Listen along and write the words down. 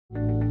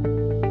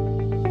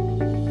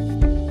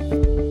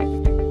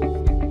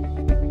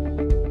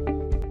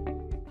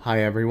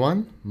Hi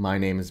everyone, my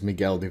name is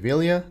Miguel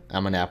de.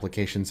 I'm an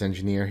applications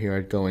engineer here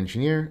at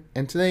GoEngineer,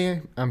 and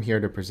today I'm here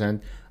to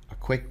present a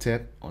quick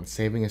tip on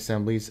saving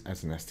assemblies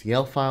as an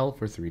STL file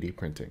for 3D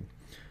printing.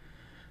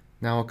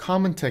 Now, a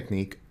common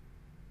technique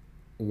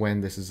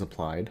when this is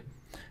applied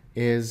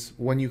is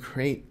when you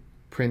create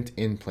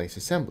print-in-place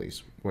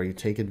assemblies, where you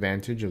take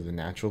advantage of the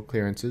natural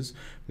clearances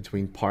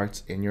between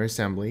parts in your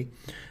assembly,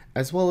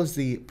 as well as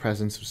the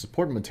presence of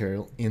support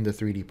material in the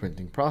 3D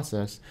printing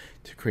process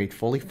to create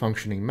fully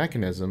functioning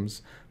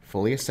mechanisms,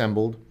 fully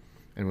assembled,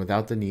 and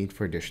without the need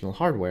for additional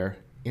hardware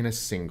in a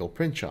single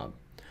print job.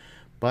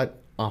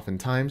 But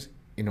oftentimes,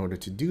 in order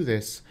to do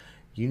this,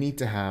 you need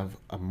to have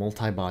a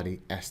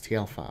multi-body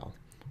STL file,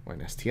 or an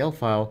STL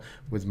file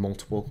with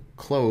multiple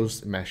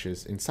closed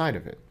meshes inside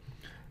of it,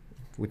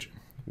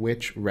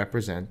 which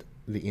represent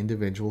the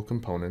individual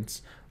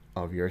components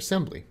of your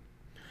assembly.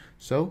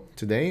 So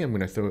today I'm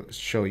going to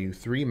show you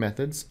 3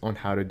 methods on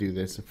how to do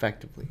this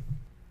effectively.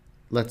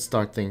 Let's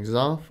start things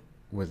off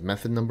with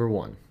method number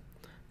 1,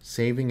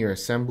 saving your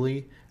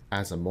assembly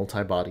as a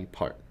multi-body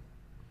part.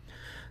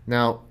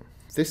 Now,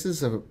 this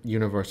is a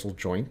universal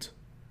joint,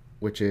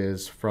 which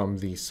is from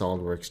the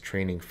SOLIDWORKS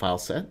training file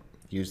set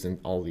used in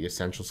all the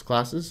essentials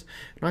classes,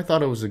 and I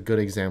thought it was a good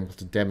example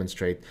to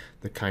demonstrate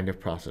the kind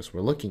of process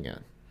we're looking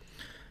at.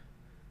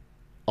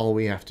 All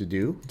we have to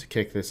do to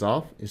kick this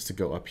off is to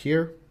go up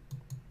here,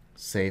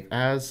 save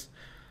as,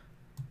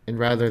 and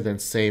rather than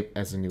save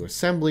as a new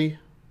assembly,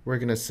 we're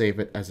going to save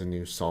it as a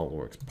new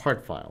SOLIDWORKS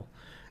part file.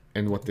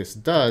 And what this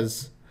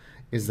does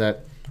is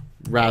that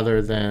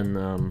rather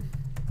than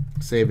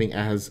saving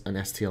as an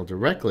STL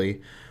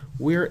directly,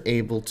 we're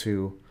able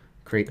to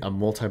create a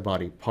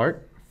multi-body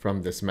part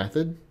from this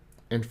method,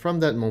 and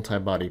from that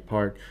multi-body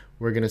part,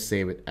 we're going to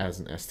save it as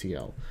an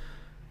STL.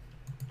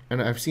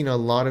 And I've seen a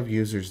lot of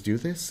users do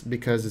this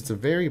because it's a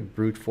very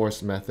brute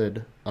force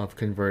method of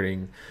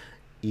converting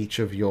each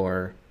of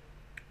your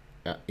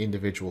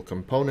individual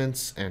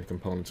components and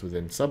components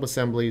within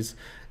subassemblies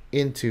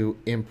into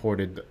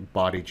imported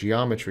body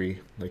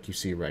geometry like you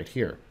see right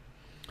here.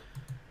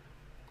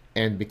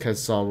 And because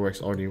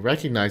SOLIDWORKS already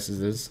recognizes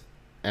this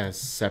as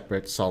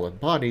separate solid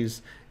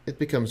bodies, it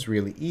becomes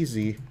really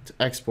easy to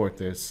export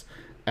this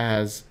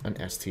as an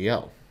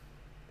STL,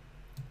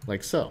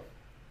 like so.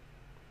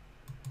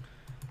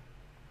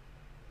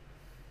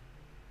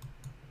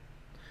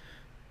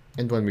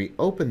 And when we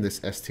open this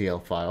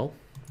STL file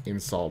in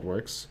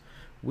SOLIDWORKS,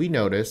 we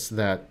notice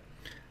that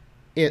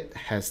it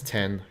has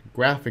 10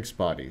 graphics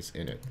bodies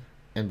in it.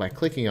 And by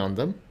clicking on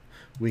them,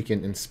 we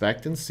can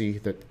inspect and see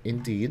that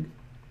indeed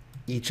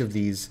each of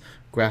these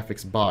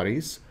graphics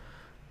bodies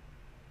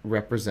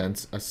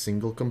represents a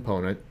single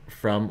component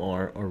from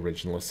our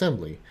original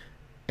assembly.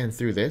 And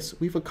through this,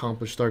 we've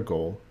accomplished our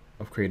goal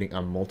of creating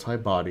a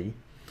multi-body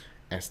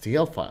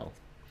STL file.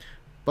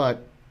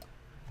 But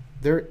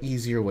there are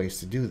easier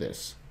ways to do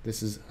this.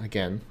 This is,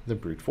 again, the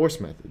brute force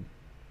method.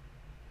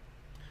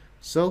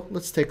 So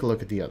let's take a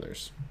look at the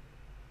others.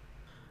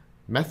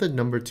 Method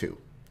number 2,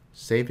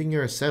 saving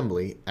your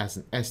assembly as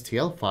an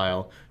STL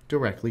file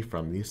directly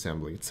from the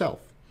assembly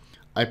itself.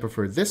 I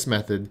prefer this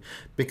method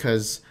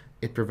because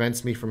it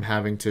prevents me from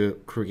having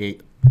to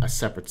create a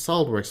separate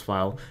SOLIDWORKS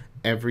file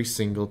every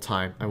single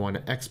time I want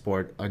to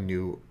export a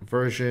new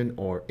version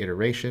or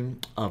iteration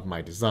of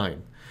my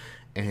design.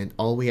 And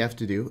all we have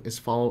to do is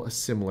follow a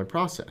similar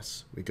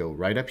process. We go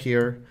right up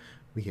here,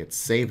 we hit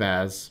Save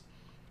As,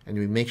 and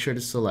we make sure to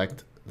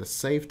select the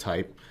save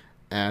type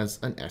as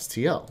an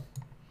STL.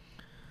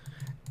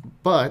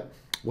 But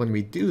when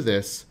we do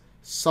this,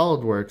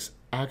 SOLIDWORKS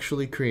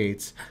actually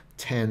creates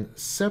 10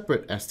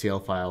 separate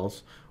STL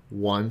files,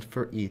 one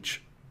for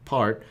each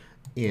part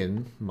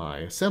in my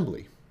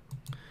assembly.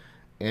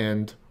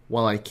 And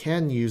while I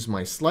can use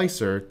my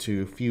slicer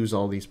to fuse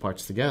all these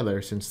parts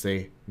together since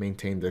they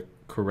maintain the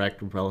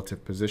correct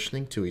relative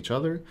positioning to each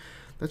other,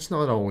 that's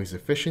not always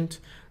efficient,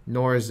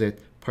 nor is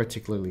it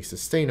particularly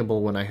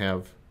sustainable when I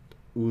have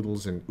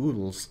oodles and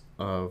oodles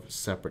of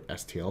separate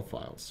STL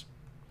files.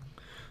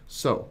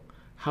 So,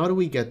 how do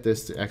we get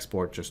this to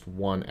export just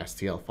one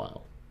STL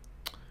file?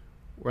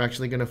 We're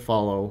actually going to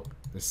follow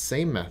the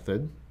same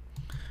method,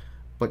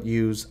 but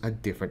use a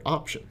different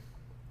option.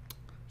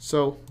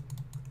 So,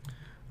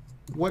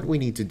 what we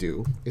need to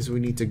do is we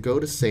need to go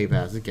to Save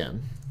As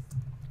again,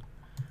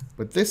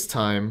 but this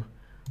time,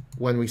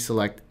 when we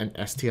select an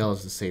STL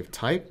as the save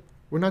type,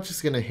 we're not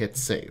just going to hit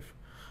Save.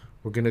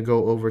 We're going to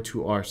go over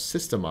to our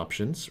System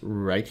options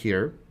right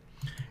here,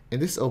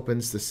 and this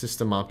opens the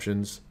System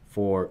options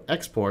for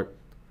export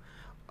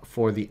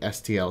for the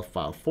STL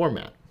file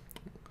format.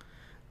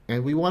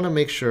 And we want to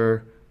make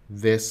sure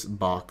this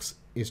box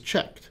is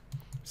checked.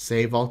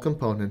 Save all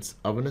components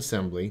of an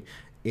assembly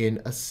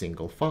in a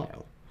single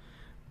file.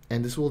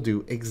 And this will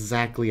do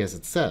exactly as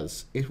it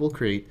says. It will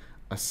create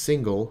a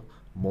single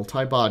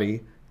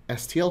multi-body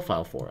STL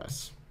file for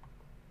us.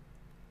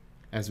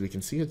 As we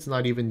can see, it's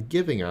not even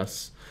giving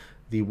us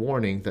the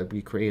warning that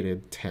we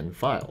created 10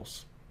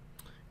 files.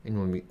 And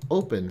when we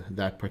open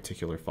that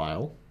particular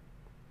file,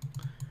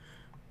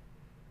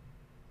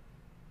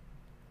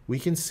 we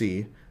can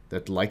see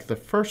that, like the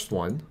first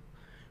one,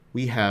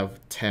 we have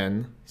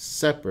 10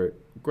 separate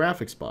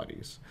graphics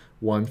bodies,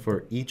 one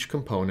for each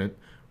component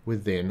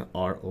within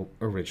our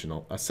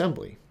original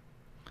assembly.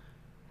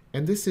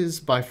 And this is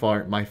by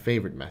far my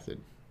favorite method.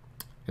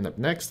 And up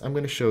next, I'm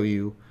going to show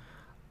you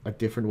a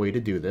different way to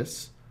do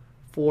this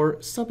for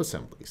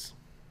subassemblies.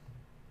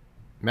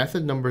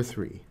 Method number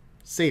 3,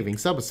 saving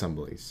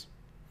subassemblies.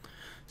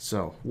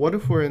 So what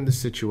if we're in the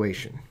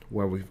situation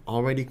where we've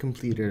already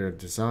completed our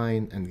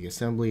design and the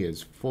assembly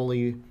is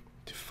fully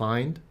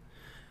defined?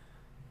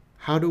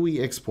 How do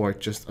we export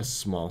just a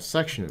small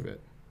section of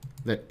it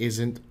that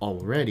isn't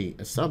already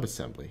a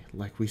subassembly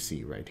like we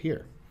see right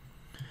here?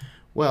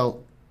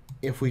 Well,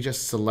 if we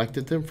just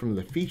selected them from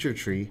the feature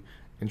tree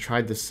and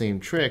tried the same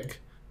trick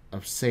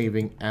of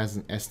saving as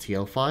an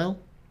STL file,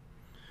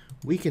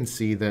 we can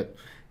see that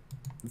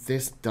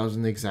this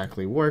doesn't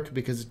exactly work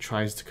because it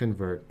tries to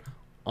convert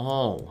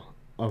all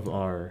of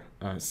our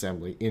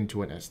assembly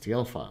into an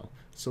STL file.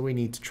 So we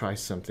need to try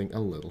something a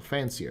little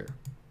fancier.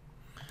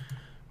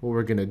 What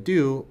we're going to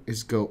do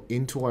is go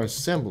into our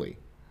assembly,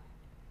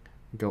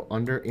 go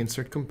under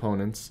Insert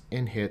Components,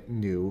 and hit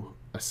New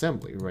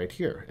Assembly right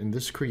here. And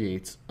this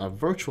creates a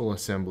virtual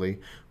assembly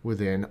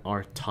within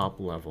our top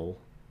level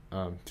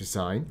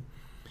design.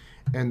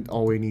 And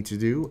all we need to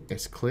do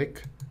is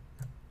click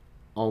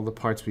all the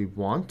parts we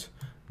want,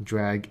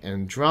 drag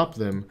and drop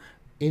them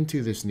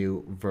into this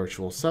new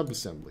virtual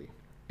subassembly.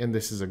 And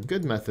this is a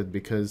good method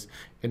because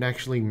it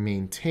actually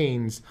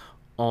maintains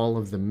all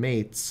of the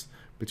mates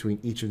between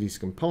each of these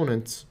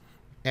components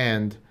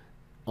and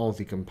all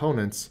the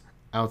components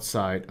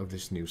outside of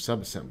this new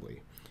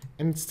subassembly.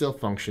 And it still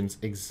functions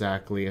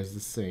exactly as the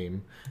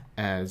same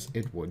as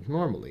it would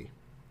normally.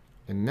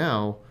 And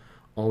now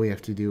all we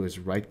have to do is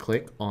right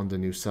click on the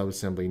new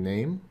subassembly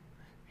name,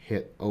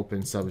 hit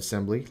Open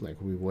Subassembly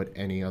like we would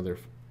any other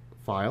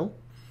file.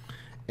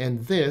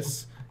 And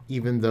this,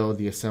 even though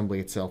the assembly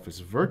itself is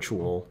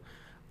virtual,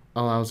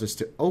 allows us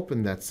to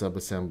open that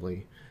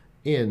subassembly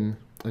in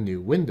a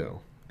new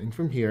window. And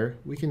from here,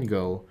 we can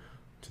go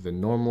to the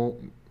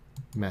normal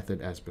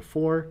method as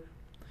before,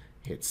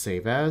 hit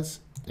Save As,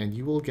 and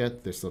you will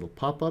get this little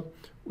pop-up,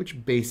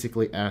 which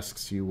basically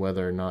asks you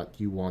whether or not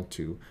you want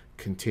to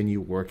continue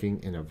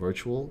working in a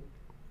virtual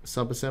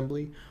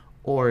subassembly,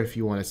 or if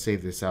you want to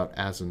save this out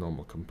as a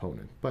normal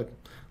component. But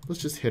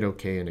let's just hit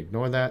OK and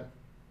ignore that.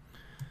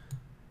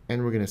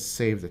 And we're going to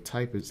save the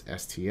type as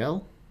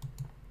STL.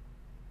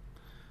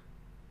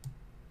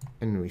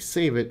 And when we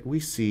save it, we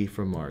see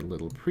from our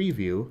little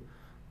preview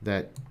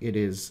that it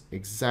is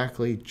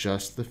exactly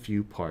just the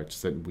few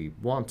parts that we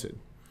wanted.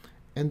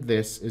 And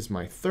this is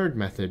my third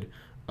method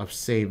of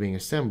saving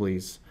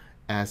assemblies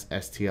as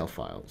STL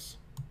files.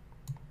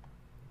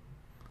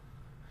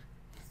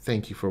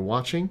 Thank you for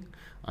watching.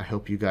 I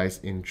hope you guys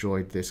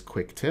enjoyed this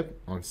quick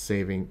tip on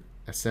saving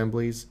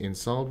assemblies in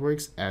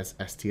SOLIDWORKS as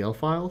STL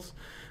files.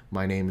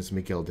 My name is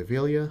Miguel.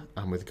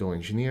 I'm with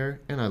GoEngineer,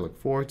 and I look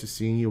forward to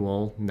seeing you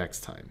all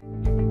next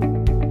time.